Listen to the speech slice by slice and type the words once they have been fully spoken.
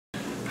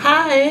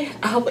Hi,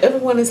 I hope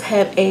everyone has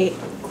had a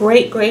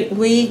great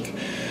week.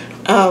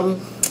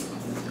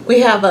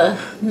 We have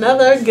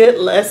another good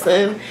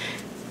lesson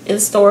in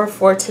store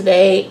for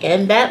today,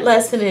 and that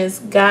lesson is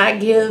God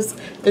gives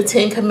the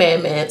Ten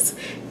Commandments,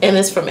 and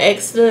it's from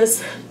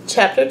Exodus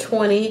chapter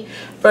 20,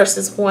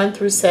 verses 1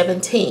 through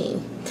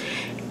 17.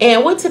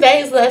 And with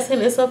today's lesson,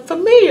 it's a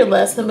familiar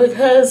lesson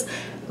because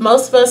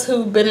most of us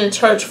who've been in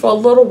church for a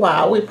little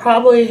while, we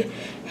probably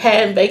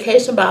had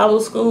Vacation Bible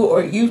School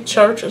or youth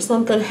church or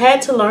something,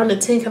 had to learn the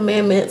Ten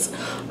Commandments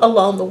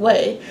along the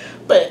way.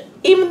 But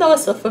even though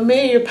it's a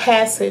familiar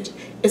passage,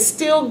 it's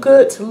still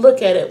good to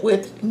look at it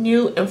with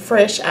new and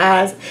fresh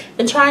eyes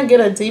and try and get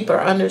a deeper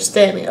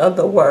understanding of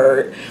the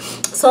word.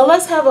 So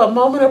let's have a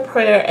moment of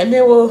prayer and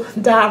then we'll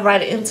dive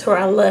right into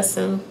our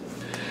lesson.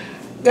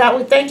 God,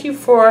 we thank you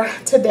for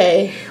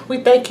today. We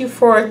thank you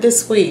for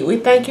this week. We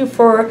thank you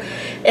for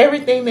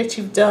everything that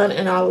you've done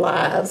in our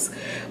lives.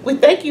 We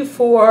thank you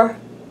for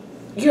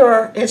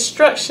your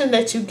instruction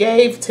that you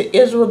gave to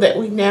Israel that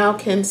we now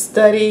can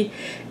study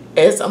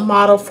as a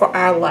model for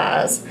our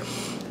lives.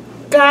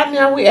 God,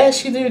 now we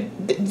ask you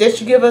that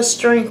you give us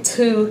strength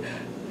to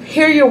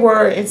hear your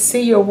word and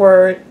see your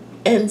word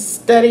and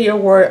study your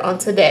word on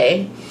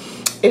today.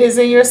 It is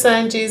in your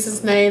Son,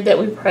 Jesus' name, that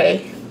we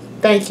pray.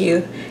 Thank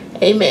you.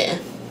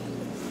 Amen.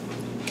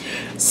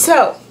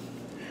 So,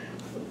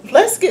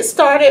 let's get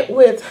started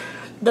with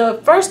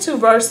the first two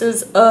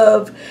verses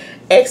of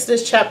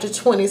Exodus chapter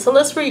 20. So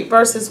let's read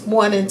verses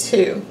 1 and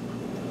 2.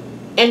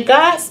 And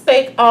God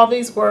spake all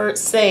these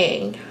words,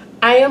 saying,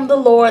 I am the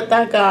Lord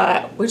thy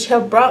God, which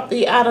have brought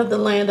thee out of the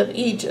land of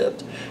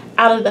Egypt,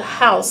 out of the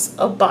house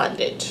of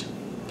bondage.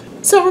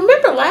 So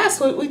remember last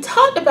week we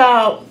talked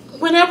about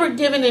whenever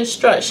given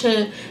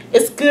instruction,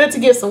 it's good to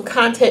give some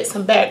context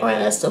and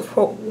background as to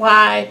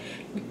why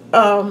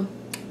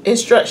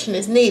instruction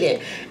is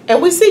needed.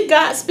 And we see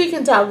God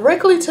speaking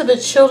directly to the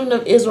children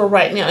of Israel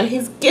right now. And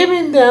he's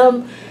giving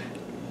them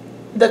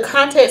the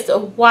context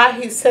of why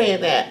he's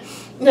saying that.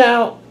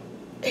 Now,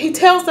 he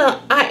tells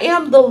them, I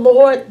am the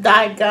Lord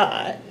thy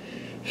God.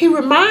 He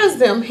reminds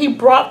them he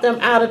brought them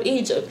out of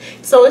Egypt.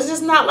 So it's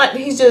just not like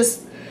he's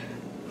just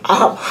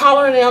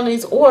hollering down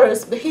these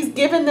orders, but he's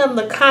giving them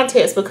the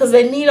context because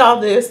they need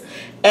all this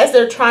as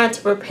they're trying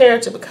to prepare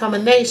to become a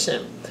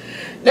nation.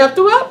 Now,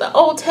 throughout the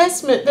Old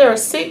Testament, there are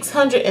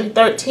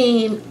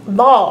 613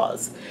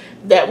 laws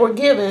that were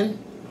given,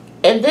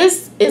 and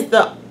this is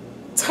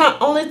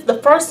only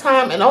the first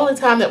time and only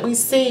time that we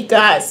see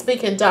God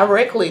speaking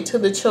directly to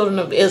the children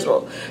of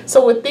Israel.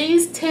 So with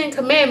these 10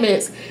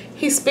 commandments,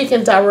 he's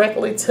speaking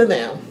directly to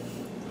them.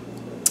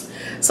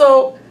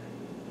 So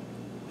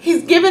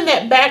he's given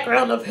that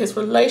background of his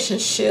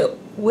relationship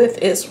with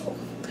Israel.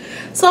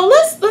 So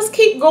let's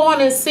keep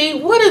going and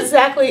see what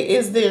exactly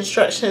is the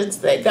instructions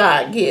that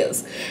God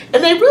gives.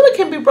 And they really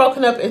can be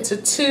broken up into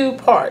two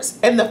parts.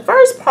 And the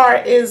first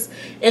part is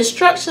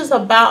instructions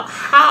about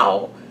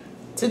how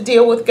to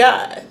deal with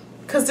God,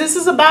 because this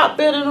is about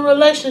building a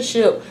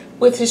relationship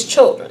with his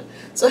children.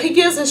 So he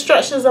gives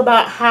instructions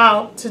about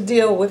how to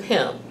deal with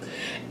him.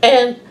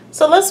 And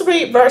so let's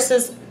read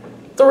verses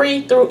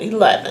 3 through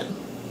 11.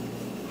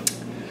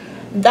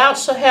 Thou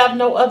shalt have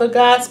no other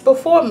gods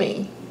before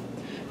me.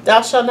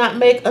 Thou shalt not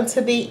make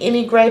unto thee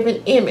any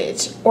graven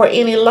image, or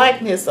any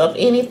likeness of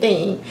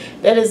anything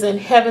that is in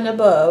heaven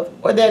above,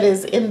 or that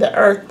is in the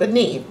earth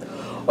beneath,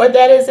 or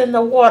that is in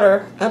the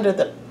water under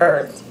the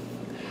earth.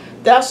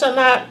 Thou shalt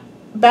not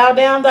bow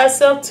down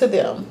thyself to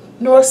them,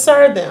 nor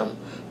serve them.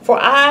 For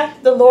I,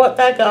 the Lord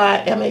thy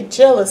God, am a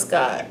jealous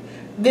God,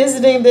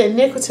 visiting the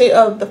iniquity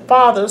of the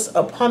fathers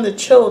upon the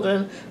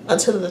children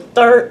unto the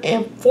third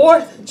and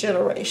fourth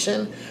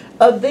generation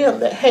of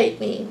them that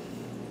hate me,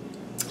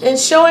 and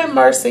showing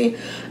mercy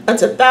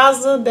unto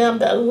thousands of them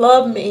that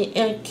love me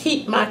and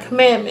keep my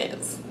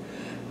commandments.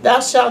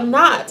 Thou shalt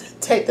not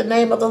take the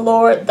name of the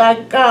Lord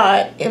thy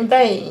God in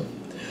vain.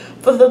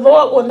 For the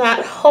Lord will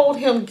not hold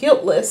him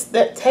guiltless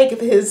that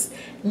taketh his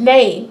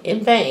name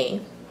in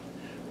vain.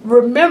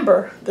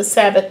 Remember the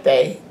Sabbath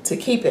day to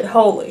keep it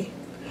holy.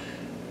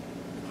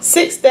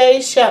 6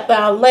 days shalt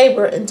thou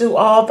labor and do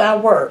all thy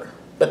work.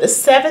 But the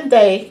seventh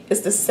day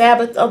is the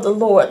Sabbath of the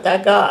Lord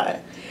thy God.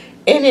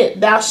 In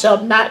it thou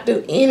shalt not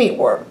do any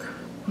work.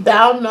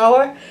 Thou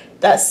nor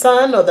thy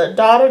son, nor thy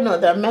daughter, nor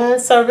thy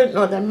manservant,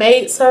 nor thy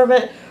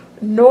maidservant,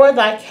 nor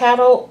thy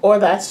cattle, or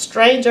thy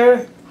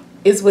stranger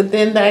is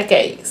within thy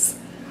gates.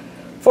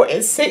 For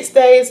in 6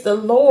 days the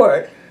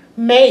Lord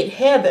made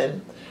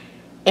heaven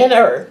and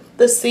earth,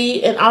 the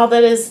sea, and all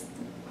that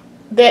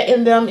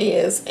in them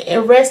is,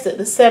 and rested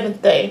the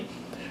seventh day.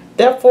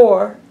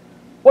 Wherefore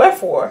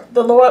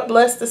the Lord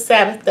blessed the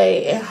Sabbath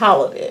day and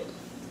hallowed it.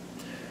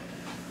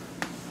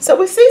 So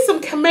we see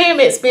some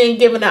commandments being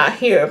given out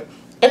here.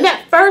 And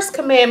that first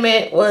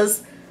commandment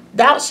was,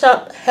 thou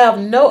shalt have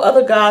no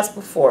other gods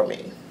before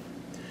me.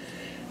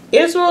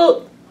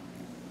 Israel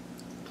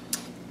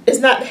is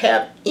not to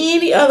have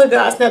any other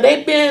gods. Now,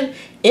 they've been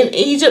in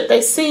Egypt.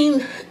 They've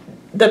seen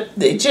the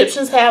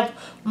Egyptians have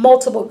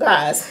multiple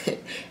gods.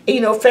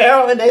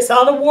 Pharaoh, and they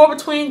saw the war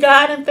between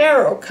God and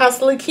Pharaoh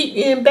constantly keep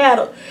in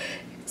battle.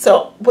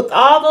 So with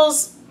all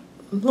those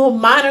little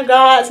minor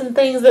gods and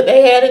things that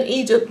they had in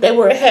Egypt,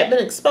 had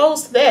been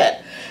exposed to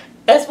that.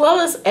 As well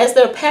as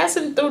they're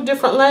passing through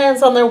different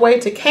lands on their way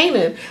to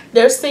Canaan,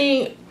 they're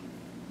seeing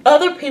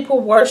other people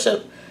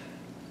worship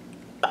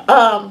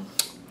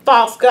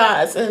false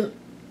gods and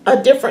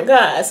different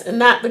gods, and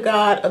not the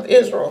God of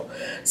Israel.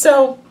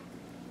 So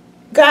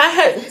God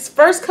had his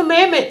first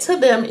commandment to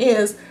them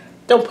is,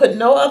 don't put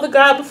no other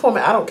God before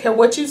me. I don't care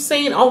what you've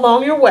seen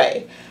along your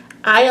way.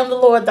 I am the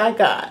Lord thy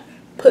God.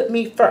 Put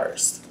me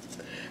first.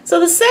 So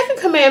the second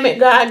commandment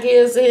God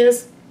gives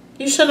is,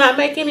 you shall not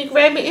make any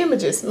graven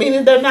images,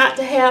 meaning they're not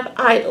to have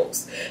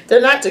idols.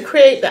 They're not to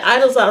create the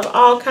idols out of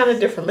all kind of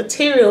different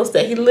materials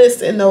that he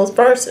lists in those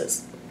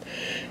verses.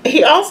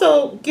 He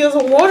also gives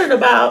a warning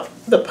about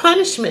the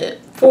punishment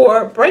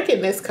for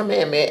breaking this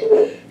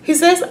commandment. He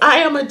says, I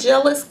am a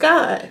jealous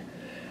God.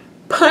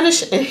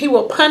 And he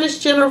will punish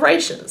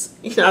generations.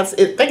 I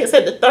think it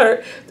said the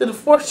third to the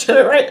fourth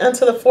generation,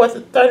 unto the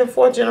third and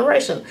fourth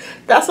generation.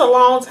 That's a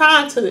long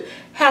time to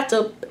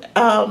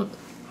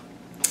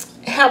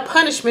have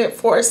punishment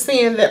for a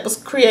sin that was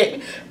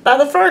created by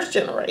the first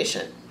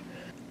generation.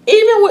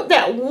 Even with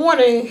that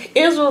warning,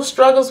 Israel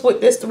struggles with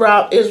this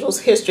throughout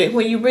Israel's history.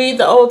 When you read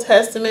the Old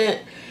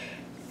Testament,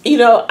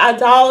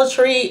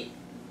 idolatry,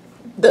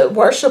 the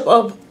worship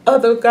of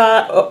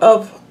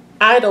of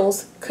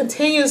idols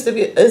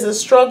is a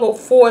struggle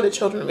for the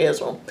children of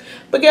Israel.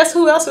 But guess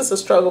who else is a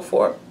struggle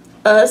for?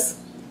 Us.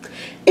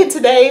 In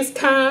today's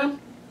time,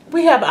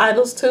 we have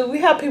idols too. We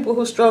have people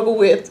who struggle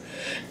with,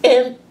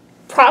 and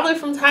probably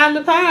from time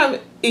to time,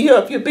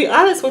 if you be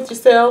honest with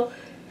yourself,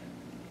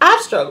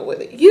 I've struggled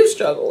with it. You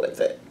struggle with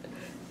it.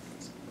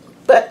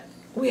 But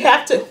we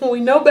have to, when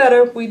we know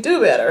better, we do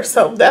better.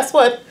 So that's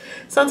what,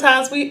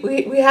 sometimes we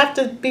have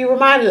to be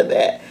reminded of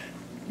that.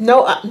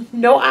 No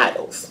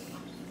idols.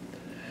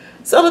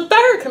 So the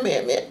third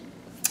commandment,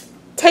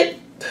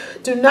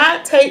 do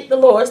not take the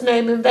Lord's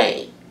name in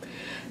vain.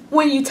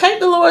 When you take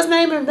the Lord's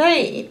name in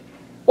vain,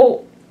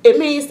 well, it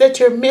means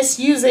that you're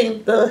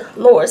misusing the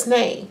Lord's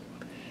name.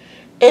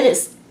 And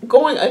it's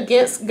going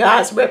against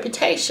God's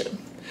reputation.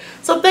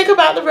 So think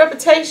about the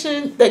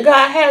reputation that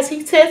God has.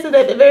 He says it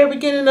at the very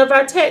beginning of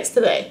our text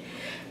today.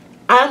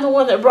 I'm the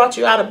one that brought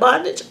you out of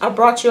bondage. I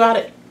brought you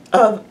out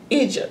of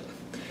Egypt.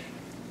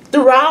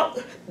 Throughout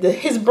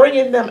his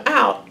bringing them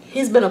out,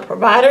 he's been a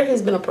provider.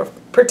 He's been a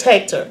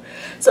protector.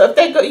 So if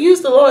they use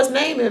the Lord's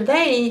name in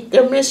vain,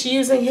 they're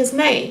misusing his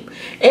name.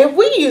 And if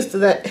we use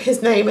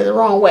his name in the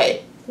wrong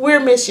way,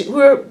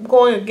 we're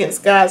going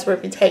against God's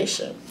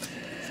reputation.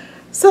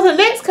 So the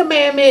next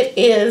commandment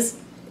is,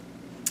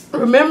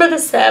 remember the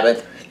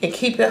Sabbath and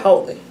keep it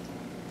holy.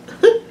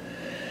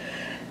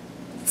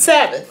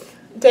 Sabbath,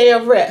 day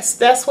of rest.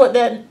 That's what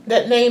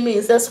that name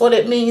means. That's what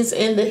it means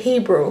in the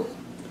Hebrew.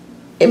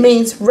 It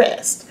means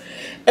rest.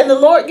 And the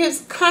Lord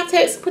gives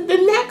context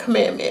within that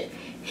commandment.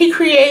 He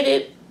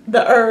created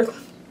the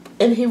earth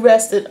and he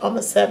rested on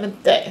the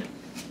seventh day.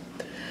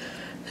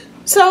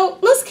 So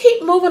let's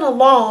keep moving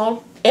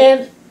along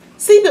and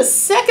see the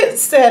second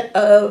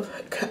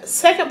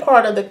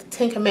part of the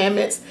Ten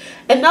Commandments,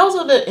 and those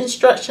are the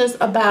instructions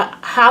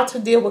about how to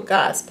deal with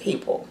God's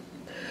people.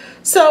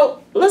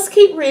 So let's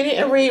keep reading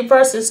and read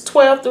verses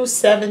 12 through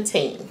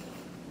 17.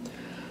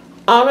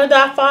 Honor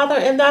thy father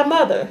and thy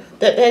mother,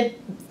 that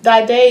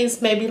thy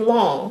days may be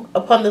long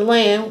upon the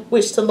land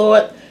which the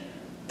Lord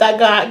thy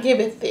God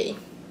giveth thee.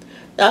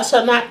 Thou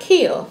shalt not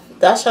kill,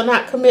 thou shalt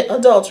not commit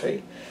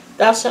adultery,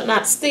 thou shalt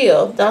not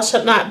steal, thou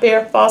shalt not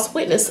bear false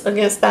witness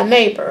against thy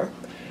neighbor.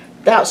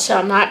 Thou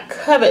shalt not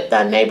covet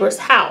thy neighbor's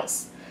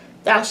house.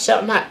 Thou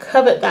shalt not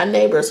covet thy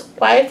neighbor's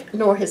wife,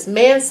 nor his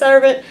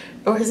manservant,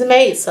 nor his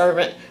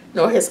maidservant,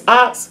 nor his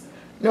ox,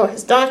 nor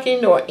his donkey,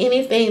 nor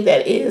anything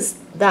that is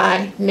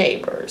thy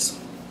neighbor's.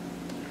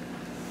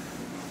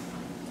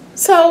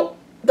 So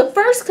the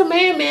first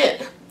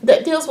commandment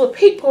that deals with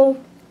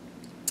people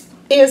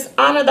is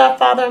honor thy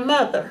father and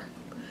mother.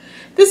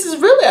 This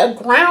is really a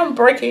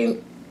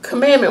groundbreaking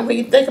commandment when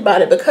you think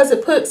about it, because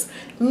it puts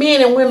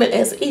men and women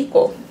as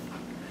equal.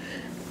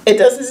 It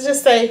doesn't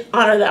just say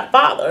honor thy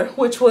father,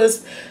 which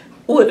was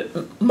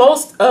what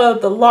most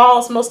of the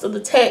laws, most of the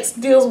text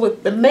deals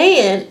with the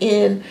man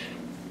in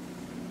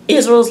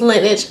Israel's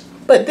lineage.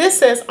 But this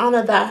says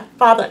honor thy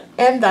father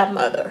and thy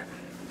mother,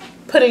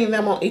 putting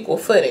them on equal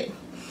footing.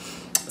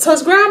 So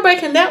it's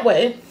groundbreaking that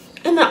way.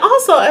 And then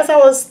also, as I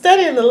was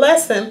studying the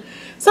lesson,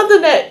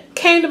 something that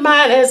came to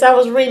mind as I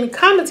was reading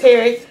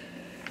commentary,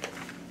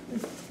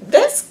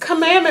 this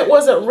commandment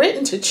wasn't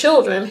written to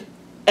children.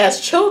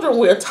 As children,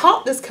 we're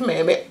taught this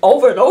commandment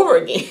over and over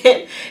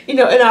again. In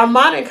our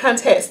modern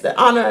context, to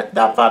honor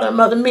thy father and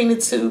mother, meaning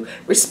to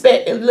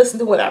respect and listen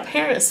to what our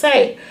parents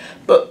say.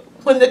 But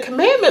when the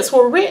commandments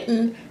were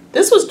written,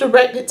 this was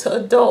directed to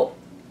adult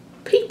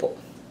people.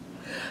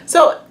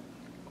 So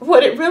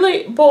what it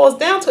really boils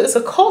down to is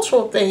a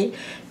cultural thing,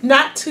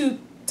 not to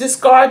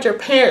discard your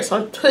parents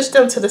or push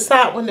them to the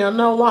side when they're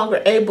no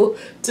longer able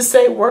to,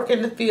 say, work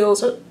in the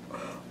fields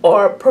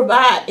or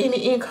provide any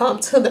income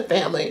to the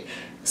family.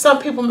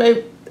 Some people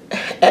may,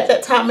 at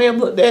that time, may have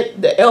looked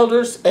at the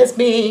elders as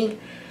being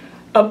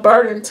a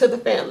burden to the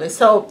family.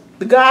 So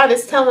God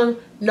is telling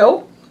them,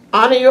 no,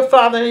 honor your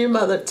father and your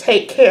mother.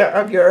 Take care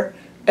of your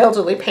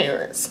elderly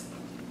parents.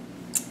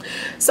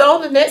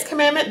 So the next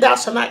commandment, thou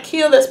shalt not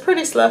kill. That's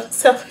pretty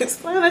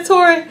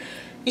self-explanatory.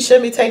 You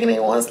shouldn't be taking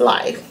anyone's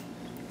life.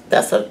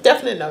 That's a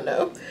definite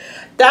no-no.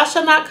 Thou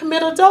shalt not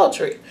commit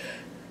adultery.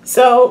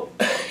 So,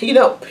 you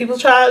know, people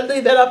try to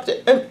leave that up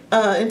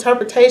to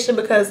interpretation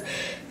because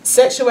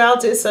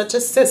sexuality is such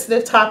a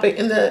sensitive topic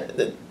in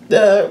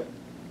the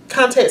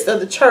context of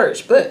the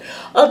church. But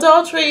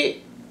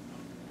adultery,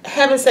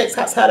 having sex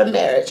outside of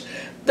marriage.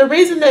 The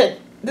reason that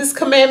this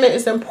commandment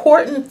is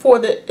important for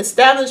the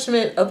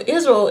establishment of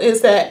Israel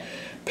is that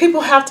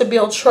people have to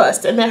build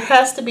trust, and there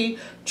has to be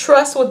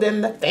trust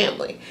within the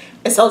family.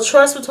 And so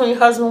trust between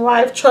husband and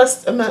wife,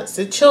 trust amongst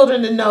the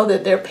children to know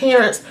that their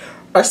parents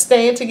are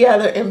staying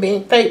together and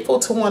being faithful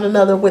to one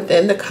another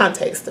within the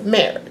context of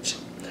marriage.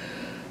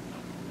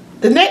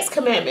 The next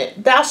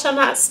commandment, thou shalt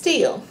not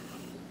steal.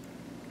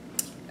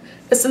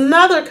 It's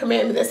another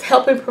commandment that's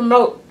helping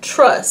promote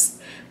trust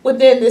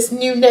within this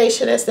new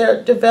nation as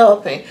they're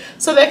developing,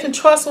 so they can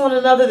trust one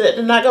another that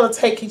they're not going to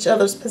take each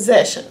other's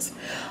possessions.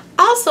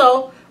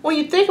 Also, when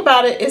you think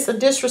about it, it's a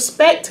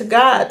disrespect to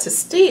God to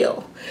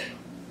steal.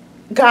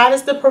 God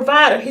is the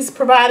provider. He's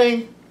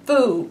providing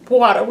food,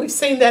 water. We've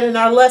seen that in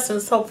our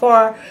lessons so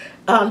far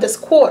this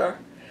quarter.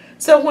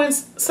 So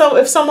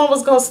if someone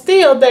was going to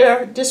steal, they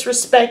are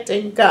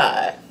disrespecting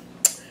God.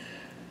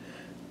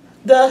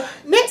 The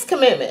next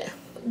commandment,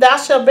 thou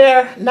shalt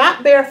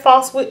not bear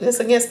false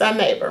witness against thy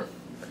neighbor.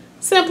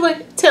 Simply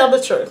tell the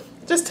truth.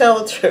 Just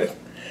tell the truth.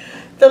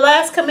 The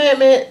last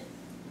commandment,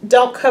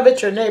 don't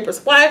covet your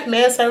neighbor's wife,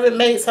 manservant,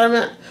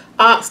 maidservant,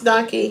 ox,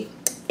 donkey,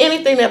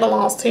 anything that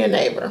belongs to your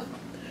neighbor.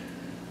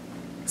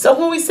 So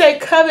when we say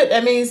covet,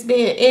 that means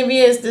being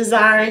envious,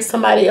 desiring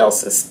somebody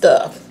else's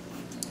stuff.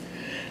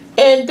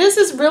 And this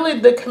is really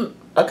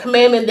a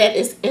commandment that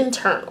is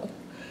internal.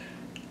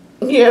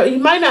 You know, you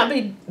might not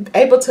be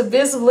able to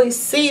visibly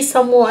see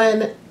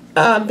someone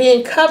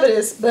being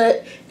covetous,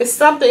 but it's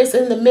something that's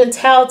in the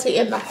mentality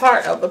and the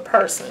heart of a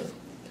person.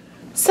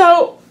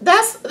 So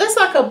that's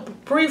like a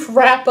brief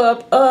wrap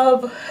up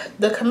of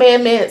the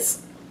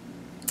commandments.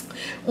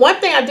 One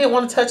thing I did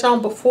want to touch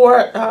on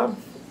before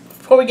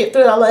we get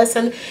through our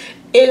lesson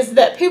is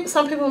that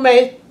some people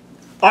may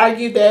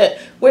argue that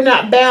we're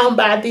not bound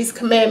by these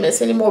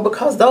commandments anymore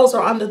because those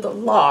are under the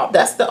law.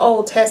 That's the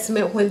Old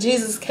Testament. When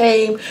Jesus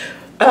came,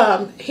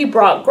 he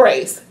brought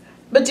grace.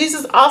 But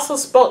Jesus also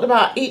spoke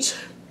about each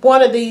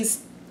one of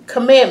these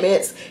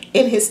commandments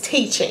in his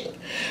teaching.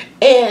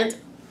 And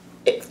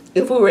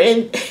if we were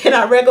in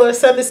our regular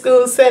Sunday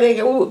school setting,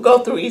 we would go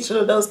through each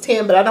of those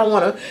 10, but I don't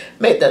want to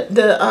make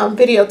the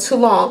video too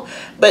long.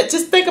 But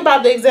just think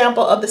about the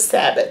example of the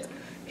Sabbath.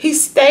 He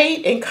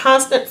stayed in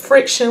constant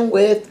friction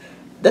with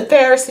the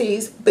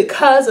Pharisees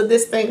because of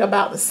this thing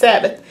about the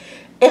Sabbath.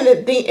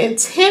 And the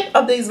intent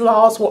of these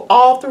laws were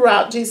all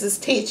throughout Jesus'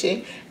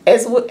 teaching,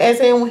 as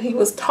in when he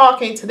was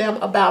talking to them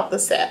about the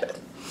Sabbath.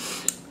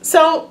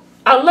 So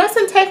our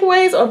lesson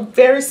takeaways are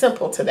very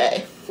simple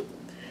today.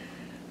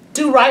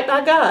 Do right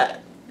by God.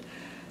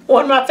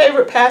 One of my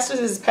favorite pastors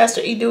is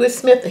Pastor E. Dewitt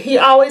Smith. He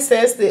always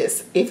says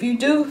this: if you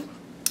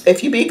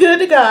be good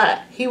to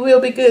God, he will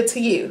be good to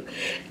you.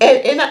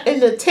 And in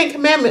the 10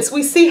 Commandments,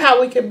 we see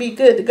how we can be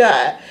good to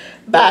God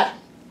by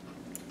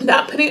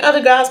not putting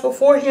other gods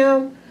before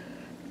him,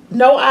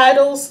 no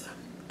idols,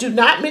 do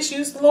not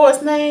misuse the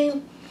Lord's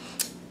name,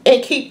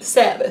 and keep the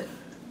Sabbath.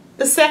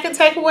 The second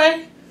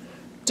takeaway,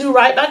 do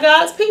right by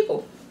God's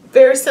people.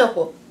 Very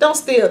simple. Don't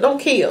steal, don't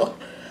kill.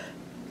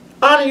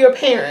 Honor your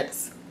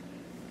parents.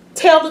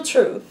 Tell the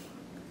truth.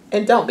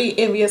 And don't be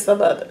envious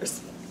of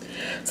others.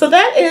 So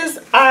that is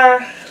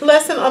our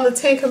lesson on the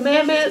 10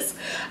 Commandments.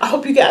 I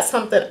hope you got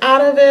something out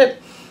of it.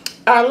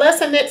 Our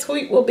lesson next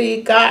week will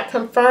be God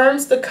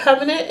confirms the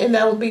covenant, and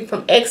that will be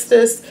from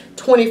Exodus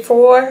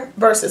 24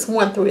 verses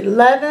 1 through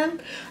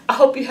 11. I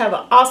hope you have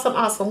an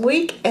awesome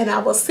week, and I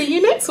will see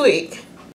you next week.